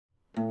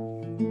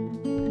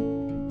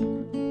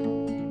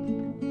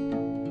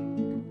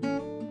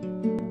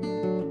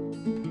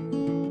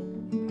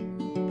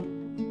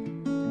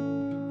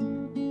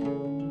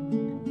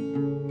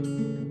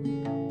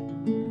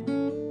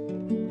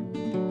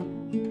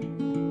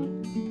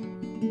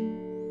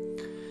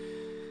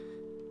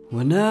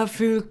When I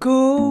feel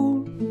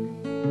cold,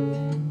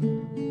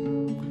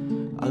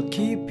 I'll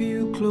keep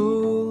you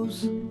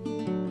close.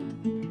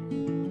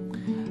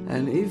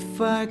 And if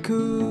I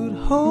could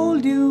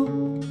hold you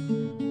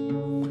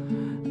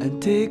and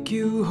take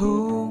you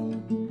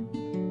home,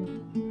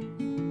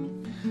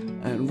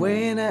 and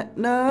when at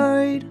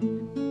night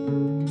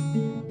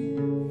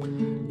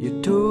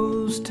your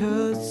toes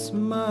touch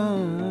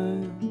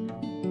mine,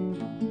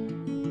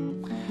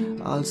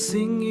 I'll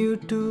sing you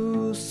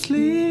to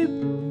sleep.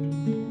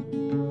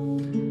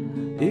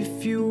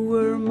 If you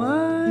were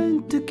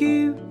mine to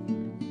keep,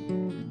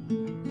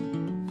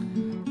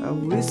 I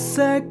wish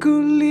I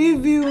could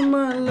leave you,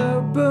 my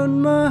love, but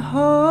my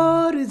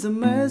heart is a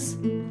mess.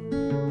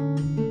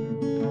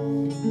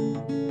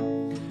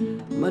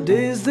 My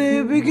days,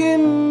 they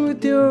begin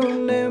with your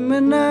name,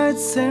 and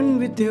nights end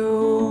with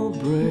your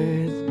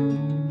breath.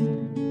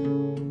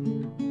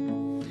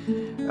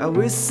 I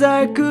wish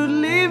I could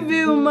leave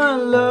you, my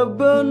love,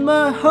 but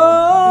my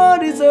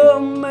heart is a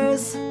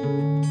mess.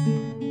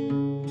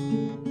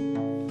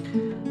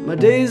 My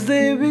days,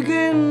 they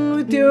begin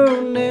with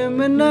your name,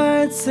 and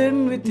nights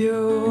end with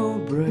your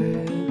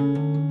breath.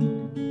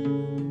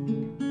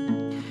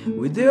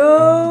 With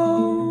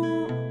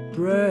your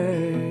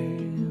breath.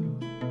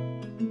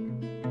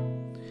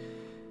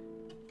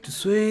 To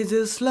sway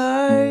just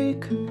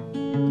like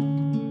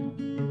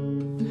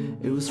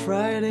it was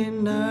Friday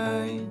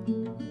night,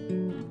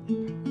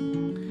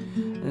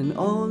 and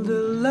all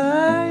the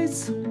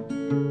lights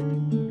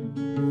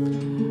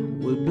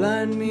will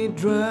blind me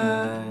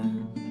dry,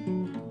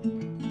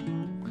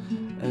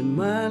 and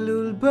my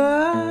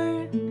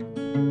lullaby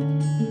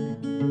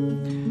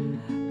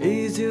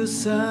is your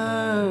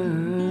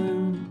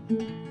sign,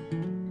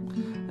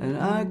 and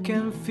I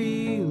can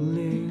feel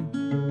it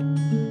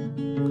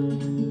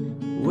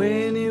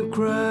when you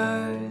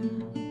cry.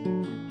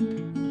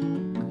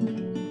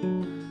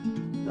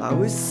 I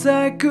wish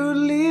I could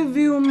leave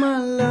you, my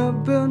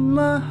love, but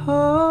my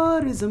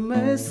heart is a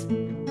mess.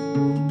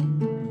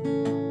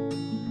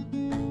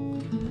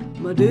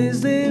 My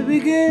days, they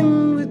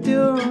begin with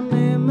your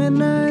name, and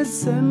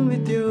nights end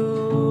with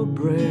your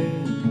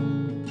breath.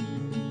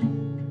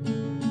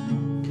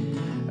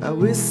 I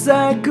wish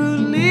I could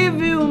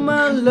leave you,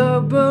 my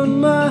love, but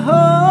my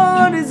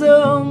heart is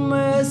a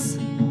mess.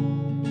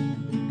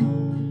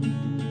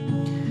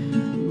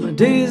 My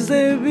days,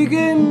 they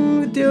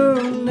begin with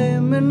your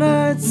name, and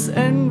nights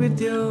end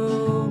with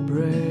your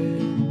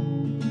breath.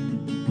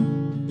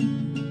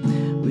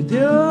 With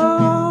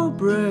your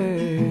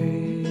breath.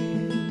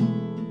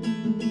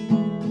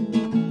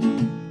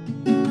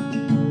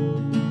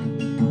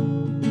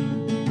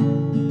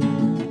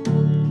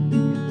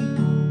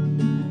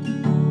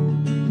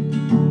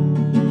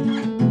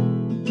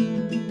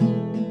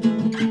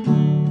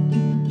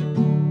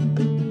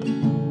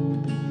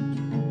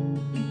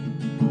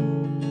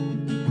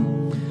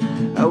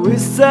 I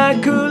wish I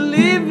could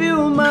leave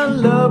you, my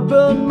love,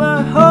 but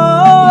my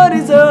heart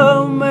is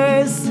a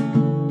mess.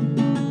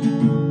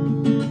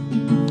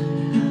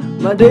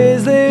 My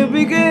days, they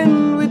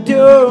begin with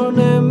your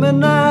name, and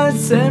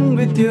nights end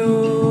with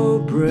your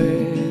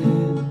breath.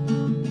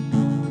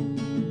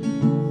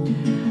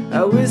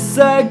 I wish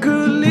I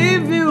could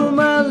leave you,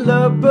 my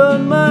love, but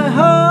my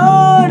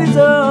heart is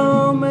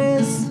a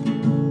mess.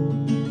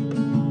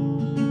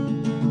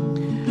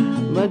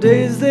 My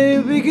days,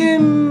 they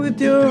begin with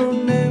your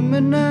name,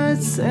 and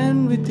nights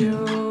end with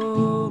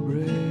your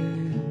breath.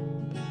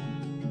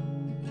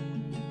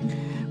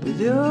 With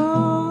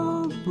your